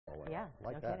Yeah,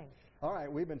 like no that. kidding. All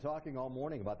right, we've been talking all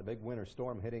morning about the big winter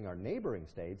storm hitting our neighboring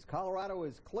states. Colorado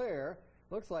is clear.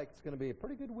 Looks like it's going to be a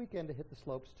pretty good weekend to hit the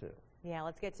slopes, too. Yeah,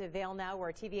 let's get to Vail now,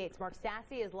 where TV8's Mark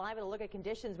Sassy is live at a look at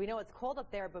conditions. We know it's cold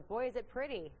up there, but boy, is it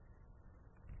pretty.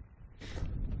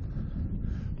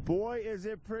 Boy, is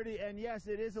it pretty. And yes,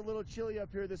 it is a little chilly up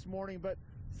here this morning, but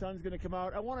sun's going to come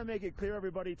out. I want to make it clear,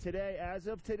 everybody, today, as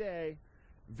of today,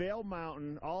 Vail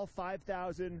Mountain, all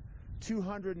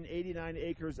 5,289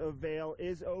 acres of Vail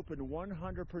is open.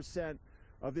 100%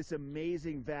 of this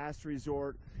amazing, vast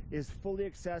resort is fully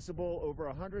accessible. Over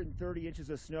 130 inches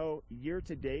of snow year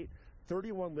to date.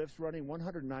 31 lifts running,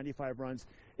 195 runs.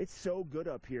 It's so good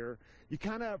up here. You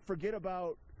kind of forget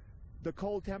about the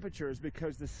cold temperatures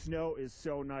because the snow is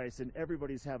so nice and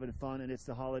everybody's having fun, and it's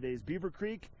the holidays. Beaver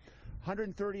Creek,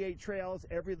 138 trails.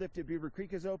 Every lift at Beaver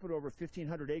Creek is open, over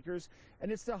 1,500 acres, and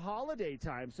it's the holiday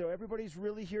time, so everybody's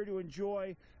really here to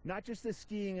enjoy not just the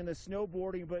skiing and the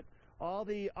snowboarding, but all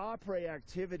the après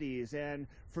activities. And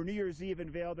for New Year's Eve in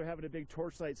Vail, they're having a big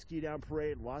torchlight ski down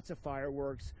parade, lots of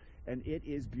fireworks, and it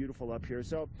is beautiful up here.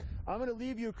 So I'm going to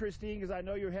leave you, Christine, because I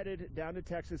know you're headed down to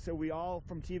Texas, so we all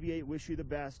from TV8 wish you the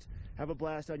best. Have a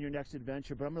blast on your next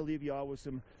adventure, but I'm going to leave you all with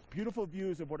some beautiful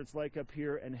views of what it's like up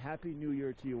here, and Happy New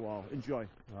Year to you all. Enjoy.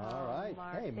 All right.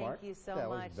 Mark, hey, Mark. Thank you so that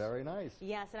much. That was very nice.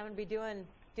 Yes, and I'm going to be doing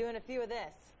a few of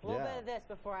this. A little bit of this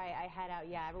before I head out.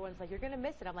 Yeah, everyone's like, you're going to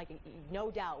miss it. I'm like, no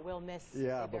doubt we'll miss it.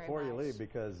 Yeah, before you leave,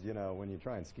 because, you know, when you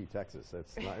try and ski Texas,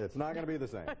 it's not going to be the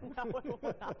same. No, it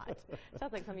will not.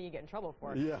 Sounds like something you get in trouble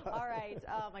for. Yeah. All right.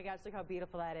 Oh, my gosh, look how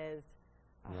beautiful that is.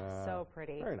 Oh, so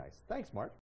pretty. Very nice. Thanks, Mark.